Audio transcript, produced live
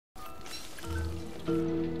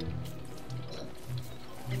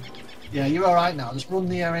Yeah, you're alright now. Just run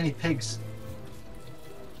near any pigs.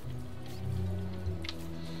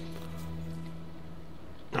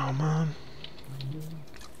 Oh man.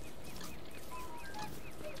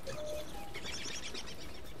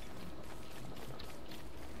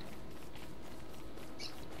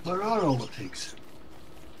 Where are all the pigs?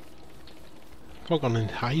 All gone in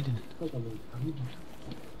hiding.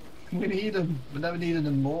 We need them. We never needed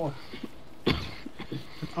them more.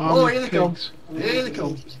 Army Oh, here they come. pigs. Here they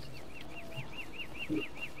come. If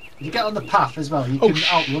you get on the path as well, you Oh, can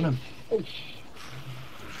outrun them. So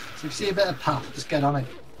if you see a bit of path, just get on it.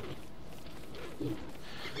 In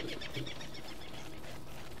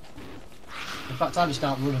fact, I just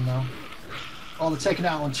outrun now. Oh, they're taking it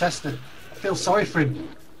out on Chester. I feel sorry for him.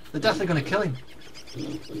 They're definitely going to kill him.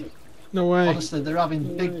 No way. Honestly, they're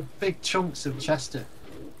having big chunks of Chester.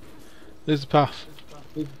 There's the path.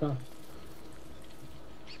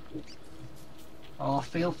 Oh, I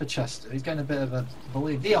feel for Chester. He's getting a bit of a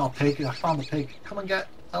bully. DR pig. I found the pig. Come and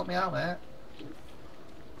help me out, mate.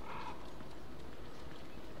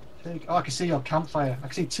 Pig. Oh, I can see your campfire. I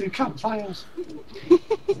can see 2 campfires.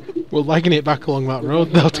 We're lagging it back along that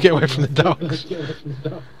road now to get away from the dogs.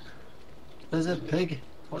 There's a pig.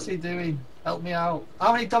 What's he doing? Help me out.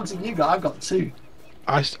 How many dogs have you got? I've got 2.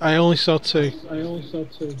 I only saw 2.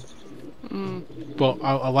 Mm. But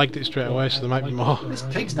I liked it straight away, so there might be more. This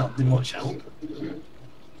pig's not doing much help.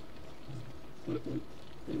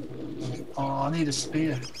 Oh, I need a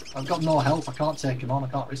spear. I've got no health. I can't take him on. I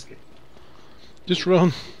can't risk it. Just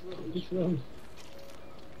run.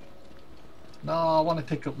 No, I want to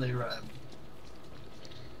pick up the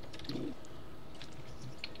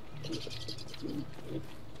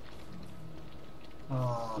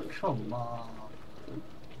Oh, come on.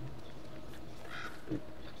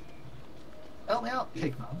 Help me out,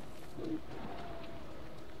 pigman.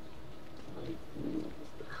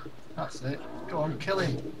 That's it. Go on, kill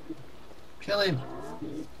him. Kill him.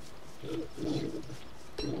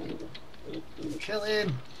 Kill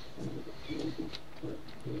him.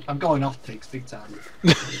 I'm going off pigs big time.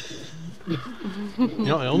 You're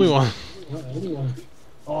not the only one.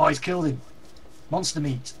 Oh, he's killed him. Monster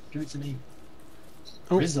meat. Give it to me.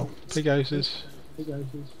 Oh, Result. pig houses.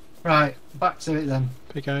 Right, back to it then.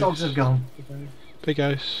 Pig house. Dogs have gone. Pig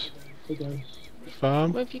house.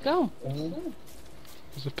 Farm. Where have you gone?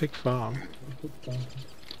 There's a pig farm.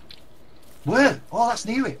 Where? Oh, that's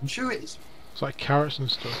near it. I'm sure it is. It's like carrots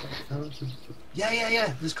and stuff.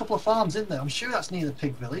 Yeah. There's a couple of farms in there. I'm sure that's near the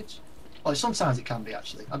pig village. Well, sometimes it can be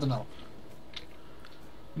actually. I don't know.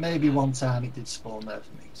 Maybe one time it did spawn there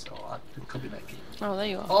for me, so I could be making. Oh, there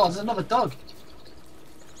you are. Oh, there's another dog.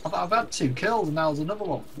 I've had 2 killed, and now there's another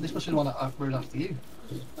one. This must be the one that ran after you.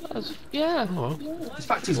 Yeah. Oh, In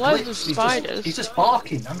fact, he's Loads glitched. of spiders. He's just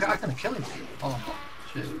barking. I'm going to kill him. Oh, I'm not.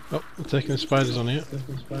 Shit. oh, we're taking the spiders on here.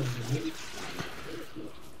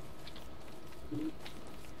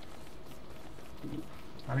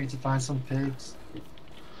 I need to find some pigs. Well,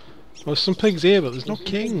 there's some pigs here, but there's no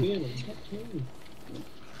king. We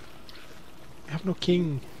have no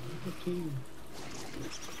king.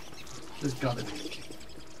 There's gotta be a king.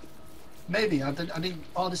 Maybe I need.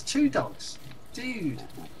 Oh, there's 2 dogs, dude.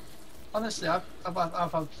 Honestly, I've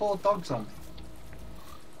had 4 dogs on me.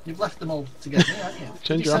 You've left them all to get me, haven't you? Change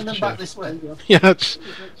Can you your send them aftershave. back this way? Yeah,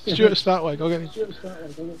 Stuart's that way. Go get him.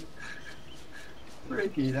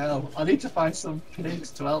 Freaking hell! I need to find some pigs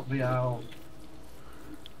to help me out.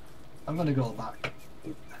 I'm gonna go back.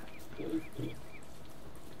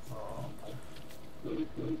 Oh.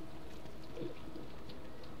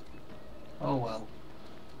 Oh well.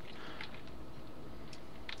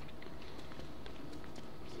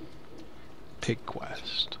 Pig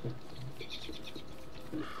quest.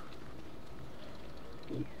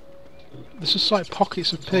 There's just like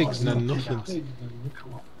pockets of pigs and then there's no nothing. pig house.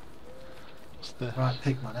 Come on. What's this? Right,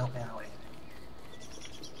 pigman, help me out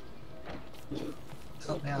here.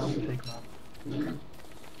 Help me out, pigman.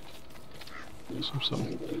 Some sort of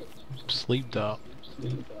sleep dart.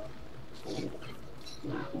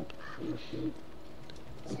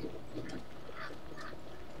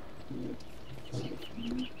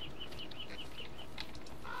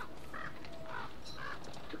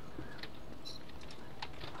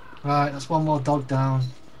 Right, that's 1 more dog down.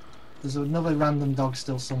 There's another random dog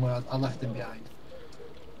still somewhere. I left him behind.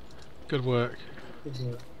 Good work.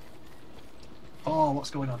 Oh,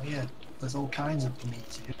 what's going on here? There's all kinds of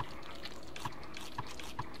meat here.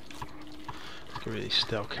 Look at these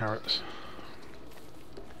stale carrots.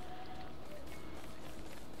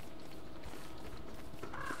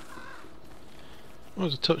 Oh,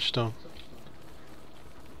 there's a touchstone.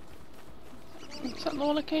 Is that the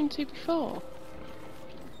one I came to before?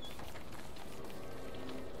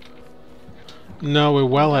 No, we're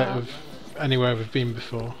well out of anywhere we've been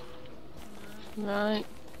before. Right.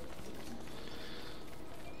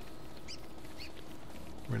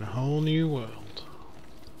 We're in a whole new world.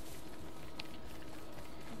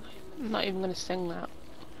 I'm not even going to sing that.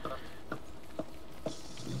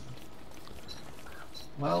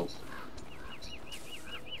 Well,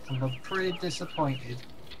 I'm pretty disappointed.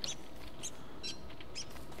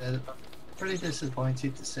 Pretty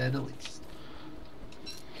disappointed to say the least.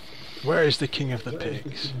 Where is the king of the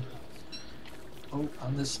pigs? Oh,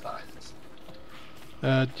 and the spiders.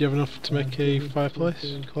 Do you have enough to make a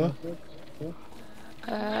fireplace, Claire?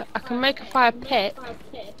 I can make a fire pit.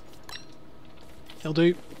 It'll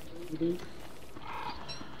do. There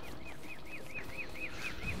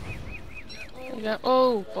you go.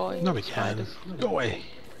 Oh boy. No, we can. spiders. Go away.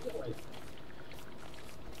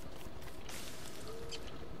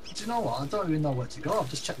 Do you know what? I don't even know where to go. I've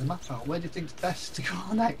just checked the map out. Where do you think's best to go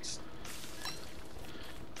next?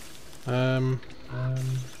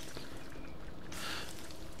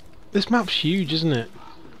 This map's huge, isn't it?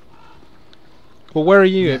 Well, where are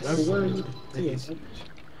you? Yes. It is.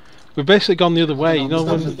 We've basically gone the other way. You know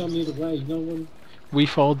There's when we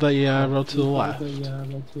followed the road to the left?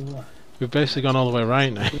 We've basically gone all the way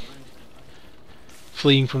right now.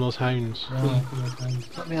 Fleeing from those hounds. Right.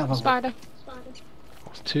 Let me have a look. Spider.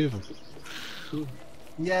 There's two of them.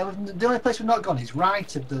 Yeah, the only place we've not gone is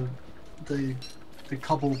right at the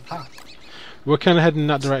cobbled path. We're kind of heading in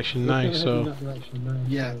that direction now, so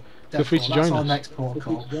Yeah, feel free definitely. to That's join our us. next port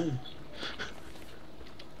call.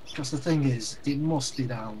 Because the thing is, it must be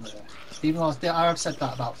down there. Even though I've said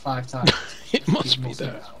that about 5 times. It must be be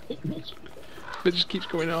there. down. But it just keeps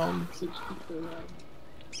going on.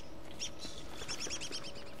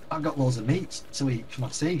 I've got loads of meat to eat for my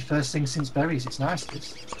tea. First thing since berries. It's nice.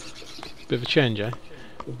 This. Bit of a change, eh?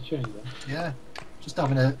 Yeah, just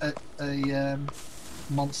having a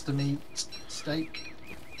monster meat steak.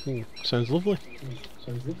 Ooh, sounds lovely.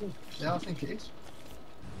 Yeah, I think it is.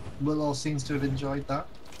 Willow seems to have enjoyed that.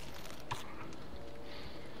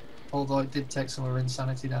 Although it did take some of her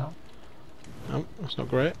insanity down. Oh, that's not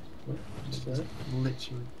great.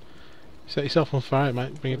 Literally. Set yourself on fire, it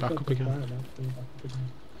might bring it back up again.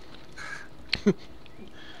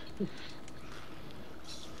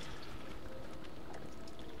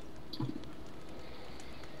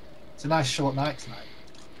 It's a nice short night tonight.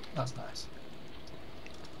 That's nice.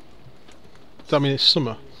 Does that mean it's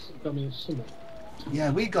summer?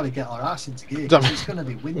 Yeah, we've got to get our arse into gear. Damn. 'Cause it's going to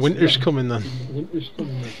be winter. Winter's coming then.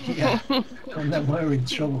 Yeah, and then we're in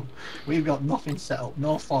trouble. We've got nothing set up,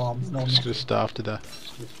 no farms, no I'm just nothing. gonna starve to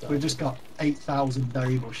death. We've just got 8,000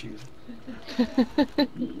 berry bushes.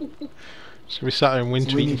 So we sat there in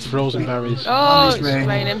winter So we eating need to- frozen berries. Oh, it's it's raining.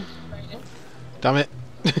 raining. Damn it.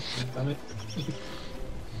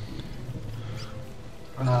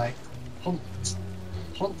 Right. Hunt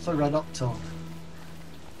for Red October.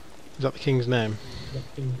 Is that the king's name?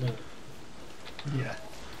 Yeah.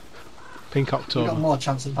 Pink We've got October. more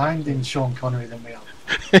chance of finding Sean Connery than we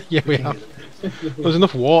have. Yeah, we King have. of the Pigs. There's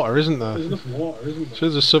enough water, isn't there? So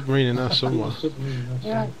there's a submarine in there somewhere.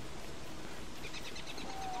 Yeah.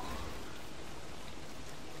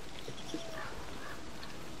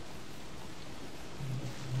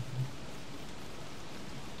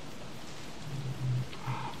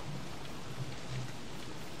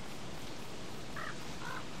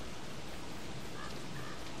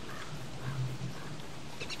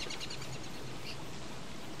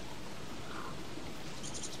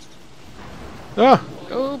 Ah!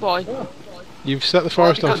 Oh boy. You've set the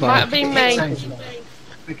forest on That might fire. have been me.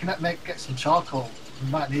 We can get some charcoal. We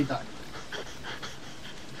might need that.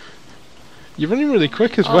 You're running really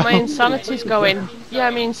quick as Oh, well. my insanity's going. Yeah,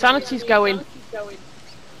 my insanity's going.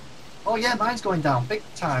 Oh yeah, mine's going down big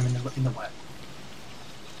time in the wet.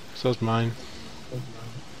 So's mine.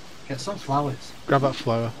 Get some flowers. Grab that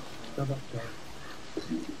flower.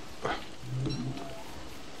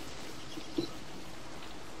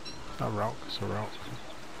 That rock, it's a rock.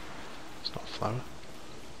 It's not a flower.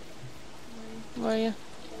 Where are you?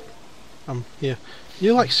 I'm here.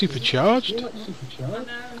 You're like supercharged.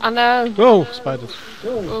 I know. Oh, spiders.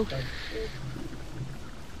 Oh.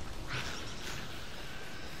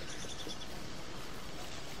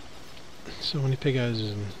 So many pig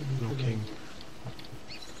houses and no king.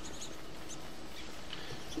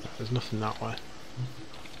 There's nothing that way.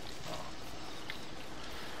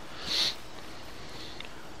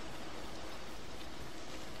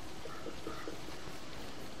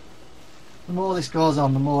 The more this goes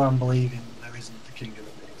on, the more I'm believing there isn't the King of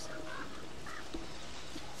the Pigs.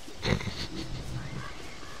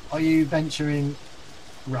 Are you venturing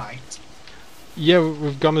right? Yeah,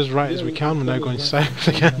 we've gone as right as we can. We're now going south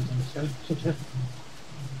again.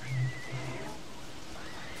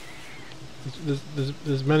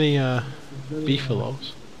 There's many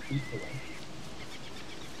beefaloes.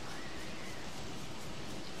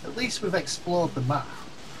 At least we've explored the map.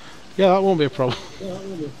 Yeah, that won't be a problem.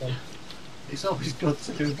 It's always good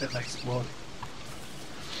to do a bit of exploring.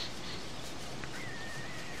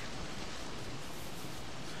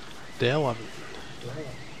 Day 11.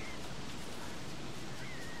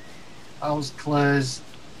 How's Claire's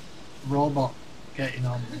robot getting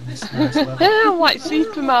on in this nice level? I'm like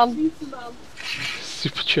Superman.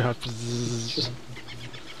 Supercharged. Bzzz.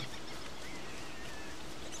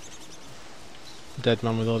 Dead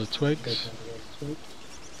man with all the twigs.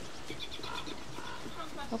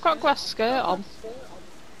 I've got a grass skirt on.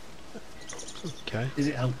 Okay. Is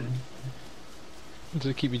it helping? Does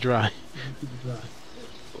it keep you dry?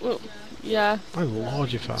 Well, yeah, My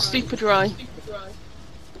lord, you're fast. super dry.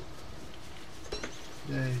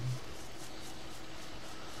 Yay.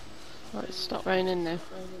 Right, it's stopped raining now.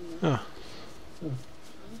 Oh.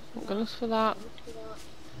 Thank goodness for that.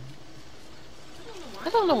 I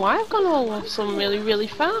don't know why I've gone all of a sudden really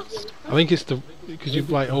fast. I think it's because you're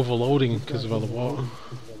like overloading because of all the water.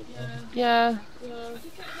 Yeah.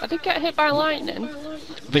 I did get hit by lightning. I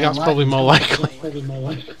think that's probably more likely.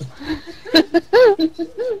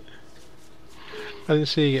 I didn't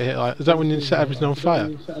see you get hit like. Is that when you set everything on fire?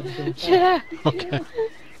 Yeah. Okay.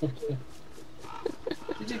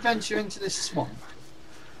 Did you venture into this swamp?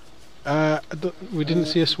 We didn't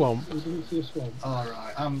see a swamp.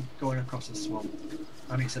 Alright, I'm going across the swamp.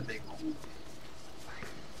 And it's a big one.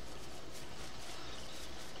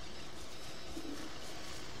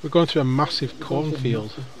 We're going through a massive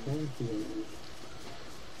cornfield. I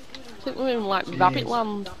think we're in like rabbit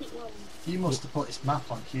land. You must have put this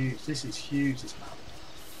map on huge. This is huge, this map.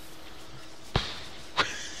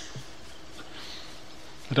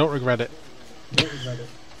 I don't regret it.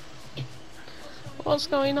 What's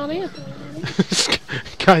going on here?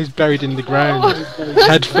 Guy's buried in the ground,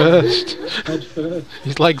 head first.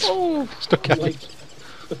 His legs Oh, stuck out.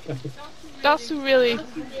 that's a really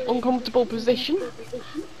uncomfortable position.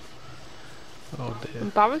 Oh dear.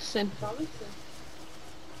 Embarrassing.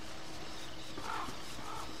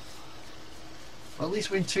 Well, at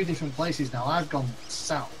least we're in two different places now. I've gone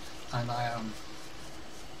south, and I am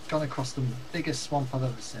gone across the biggest swamp I've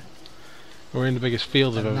ever seen. We're in the biggest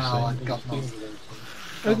field I've And ever now seen. I've got north.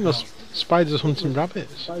 I didn't know spiders hunting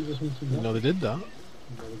rabbits. No, they did that.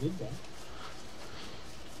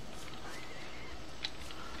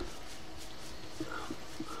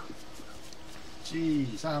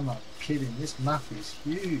 Jeez, I'm not kidding. This map is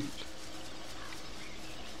huge.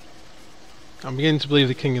 I'm beginning to believe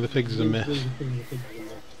the King of the Pigs is a myth.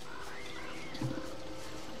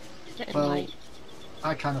 Getting Well, late.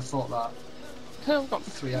 I kind of thought that Oh, I've got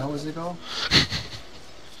 3 hours ago.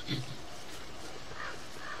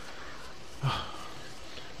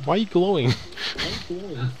 Why are you glowing?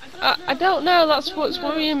 I don't know, that's what's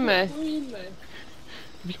worrying me. You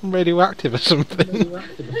become radioactive or something?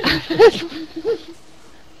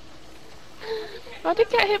 I did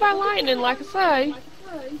get hit by lightning, like I say.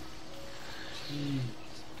 Jeez.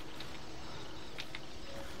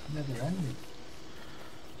 Never ended.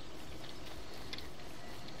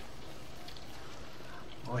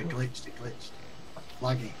 Oh, it glitched,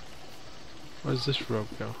 Laggy. Where's this road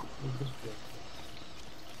go?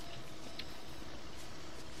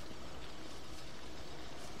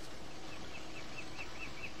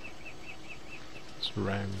 It's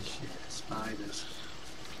round. Shit, spiders.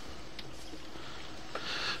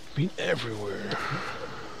 Been everywhere.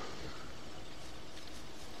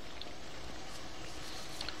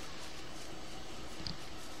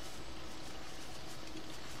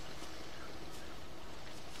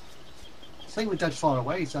 I think we're dead far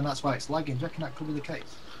away, and that's why it's lagging. Do you reckon that could be the case?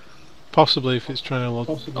 Possibly if it's trying to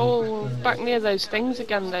load. Oh, back near those things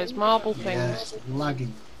again, those marble Yeah, things. it's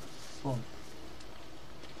lagging. Fun.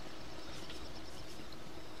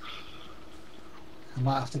 I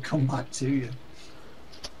might have to come back to you.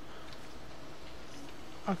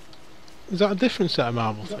 Is that a different set of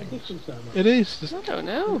marble things? It is. I don't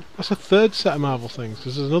know. That's a third set of marble things.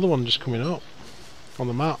 There's another one just coming up on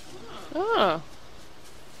the map. Oh.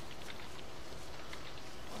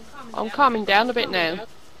 I'm calming down a bit now.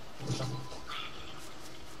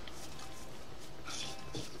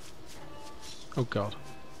 Oh god.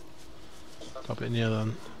 Got a bit near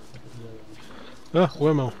then. Ah,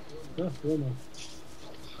 wormhole.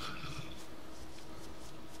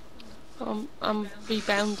 I'm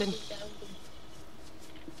rebounding.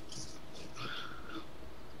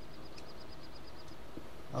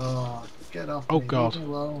 Oh, get off Oh me. God. Leave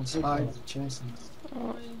me alone. Spiders are chasing me.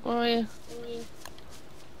 Oh, where are you?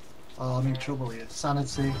 Oh, I'm in trouble here.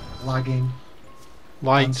 Sanity, lagging, and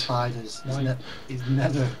Light. spiders. It's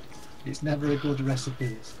never a good recipe.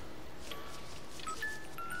 This.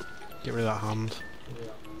 Get rid of that hand.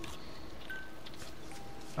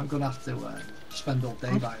 I'm gonna have to spend all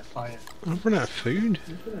day by a fire. I've run out of food.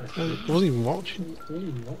 I wasn't even watching.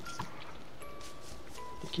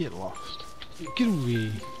 Get lost. Get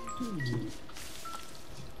away.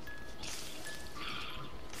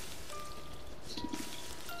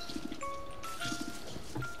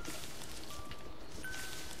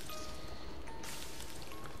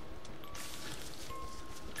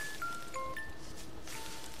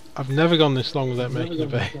 I've never gone this long without making a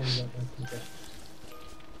base.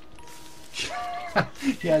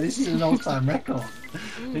 Yeah, this is an all-time record.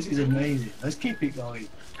 This is amazing. Let's keep it going.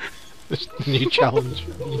 This new challenge.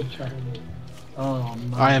 Oh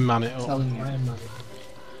man. Iron Man it I'm up. telling you.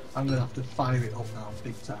 I'm gonna have to fire it up now,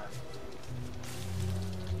 big time.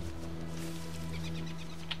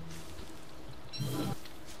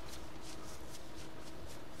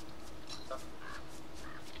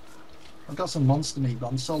 I've got some monster meat, but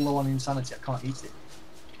I'm so low on insanity I can't eat it.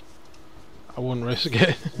 I wouldn't risk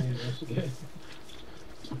it.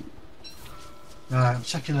 Right, I'm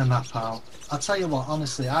checking the map out. I'll tell you what,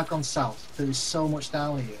 honestly, I've gone south. There is so much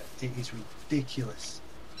down here. It is ridiculous.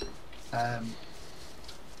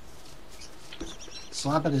 So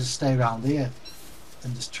I better just stay around here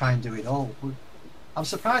and just try and do it all. I'm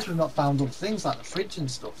surprised we've not found other things like the fridge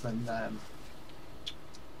and stuff and,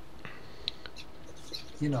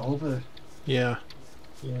 you know, over... Yeah.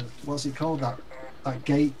 What's it called? That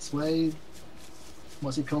gateway?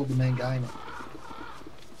 What's it called? The main guy in it?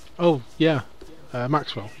 Oh, yeah.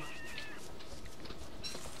 Maxwell.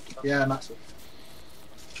 Yeah, Maxwell.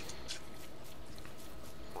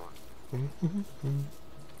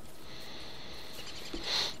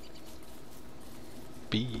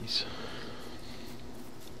 Bees.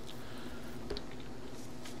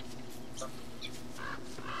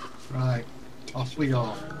 Right, off we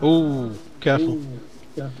go. Oh, careful.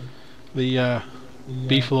 The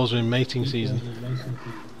beefaloes are in mating season.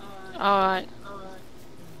 Alright.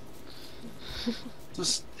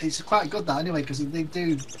 Just, it's quite good that anyway, because they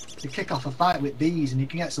kick off a fight with bees and you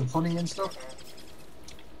can get some honey and stuff.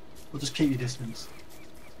 We'll just keep your distance.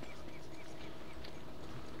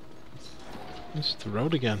 This is the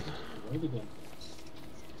road again.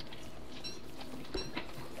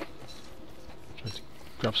 Trying to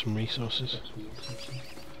grab some resources.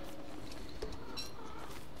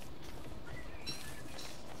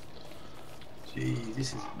 Gee,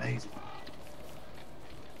 this is amazing.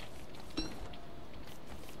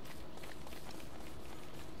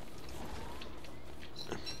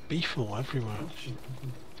 Beefalo everywhere.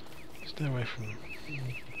 Stay away from them.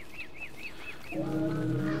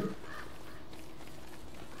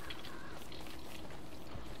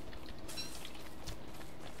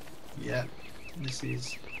 Yeah, this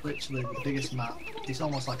is literally the biggest map. It's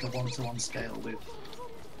almost like a one-to-one scale with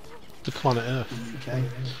The planet Earth. the UK.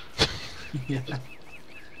 Yeah.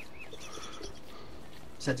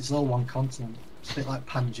 Except it's all one continent. It's a bit like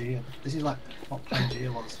Pangea. This is like what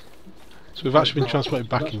Pangea was. So we've actually been transported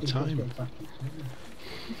back in time.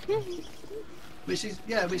 Which is,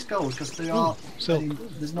 yeah, which goes because there are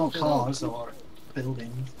there's no cars or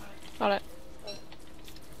buildings. Got it.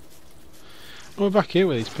 Oh, we're back here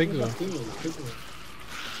where these pigs are.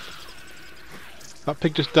 That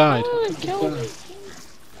pig just died. Oh, it killed me.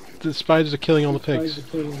 The spiders are killing all the pigs.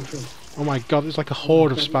 Oh my god, it's like a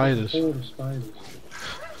horde of spiders.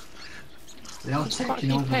 They are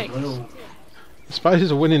taking over the world. The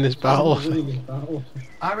spiders are winning this battle, I think.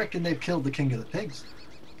 I reckon they've killed the king of the pigs.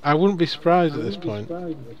 I wouldn't be surprised at this point.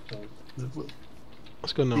 They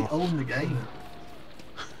Let's go north. own the game.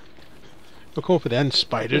 We'll come up at the end,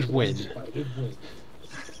 spiders win.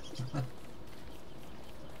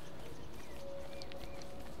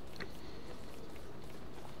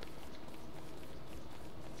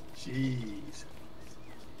 Jeez.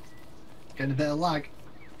 Getting a bit of lag.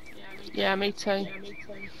 Yeah, me too.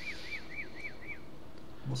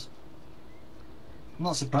 I'm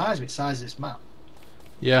not surprised with the size of this map.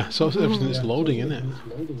 Yeah, so everything that's loading, isn't it?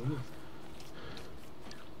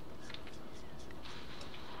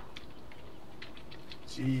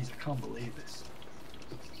 Jeez, I can't believe this.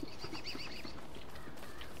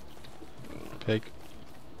 Pig.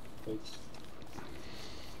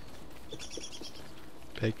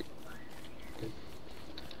 Pig.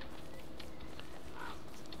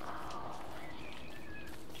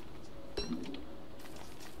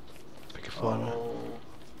 Pick a flower.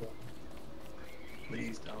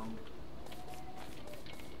 Please don't.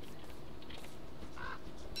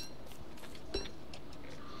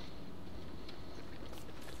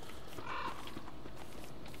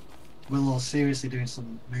 Willow's seriously doing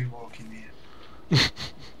some moonwalking here.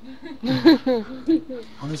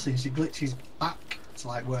 Honestly, she glitches back to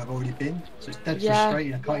like where I've already been, so it's dead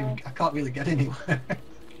frustrating. I can't really get anywhere.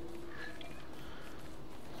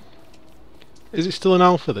 Is it still an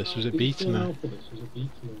alpha this, or is it beta now?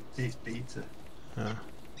 It's beta. Yeah.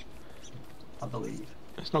 I believe.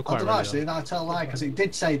 It's not I quite don't know ready. actually, I tell a lie, because it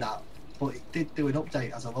did say that, but it did do an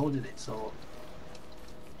update as I loaded it, so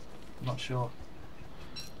I'm not sure.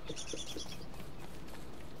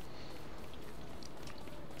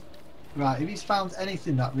 Right, have you found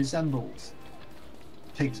anything that resembles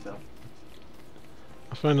Pigsville?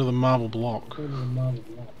 I found another marble block.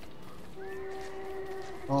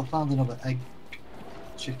 Well, I found another egg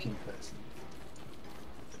chicken person.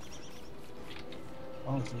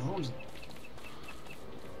 Oh, there's loads.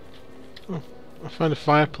 Oh, I found a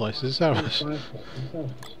fireplace. Is that ours?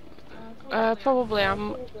 Probably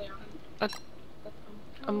I'm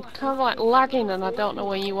kind of like lagging and I don't know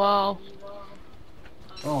where you are.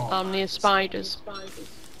 Oh, I'm near spiders.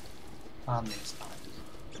 I'm near spiders.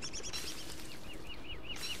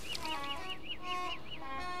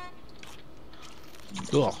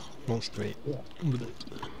 Oh, monster meat.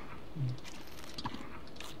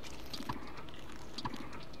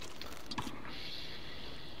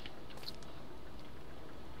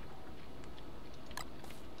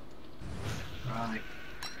 Right,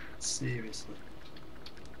 seriously.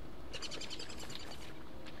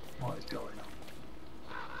 What is going on?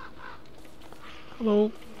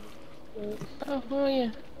 Hello. Oh, who are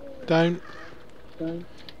you? Down.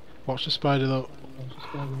 Watch the spider though.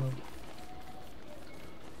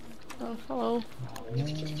 Oh, hello.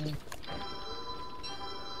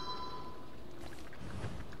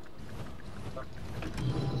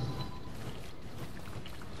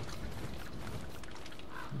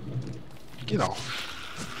 Get off.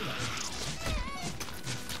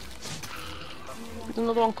 There's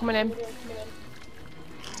another one coming in.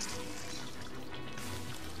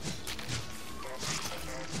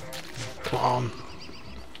 Come on.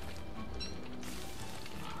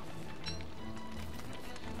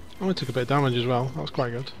 I only took a bit of damage as well. That was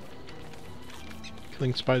quite good.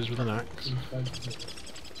 Killing spiders with an axe.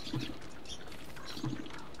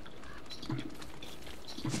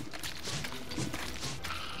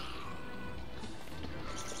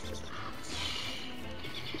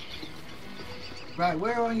 Right,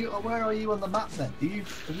 where are you? Where are you on the map then?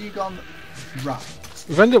 Have you gone right?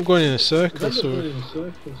 We've ended up going in a circle, so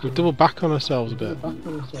we've doubled back on ourselves a bit.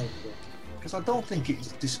 Because I don't think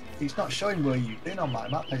it's not showing where you've been on my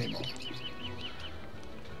map anymore.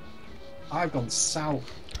 I've gone south.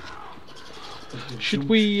 Should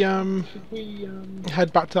we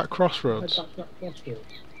head back to that crossroads?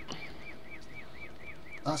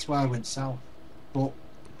 That's why I went south. But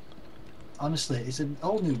honestly, it's an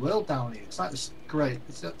whole new world down here. It's like this great.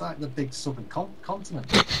 It's like the big southern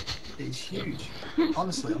continent. It's huge.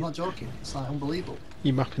 Honestly, I'm not joking. It's like unbelievable.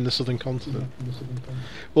 You mapping the southern continent.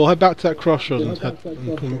 We'll head back to that crossroads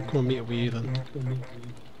and come and meet up with you then.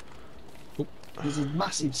 Oh. There's a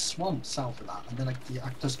massive swamp south of that, and then I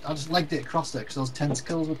just legged it across there because those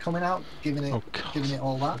tentacles were coming out, giving it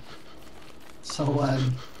all that. So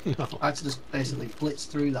No. I had to just basically blitz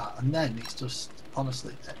through that, and then it's just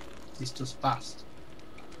honestly, it's just fast.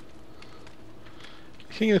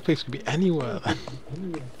 I think the place could be anywhere then.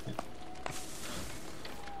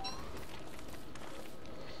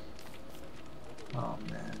 Oh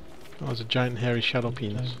man. Oh, there's a giant hairy shadow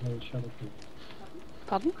penis.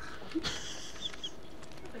 Pardon?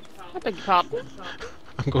 I beg your pardon.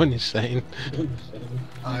 I'm going insane.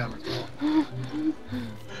 I am as well.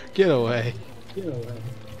 Get away.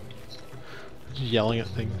 Just yelling at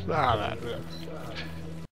things.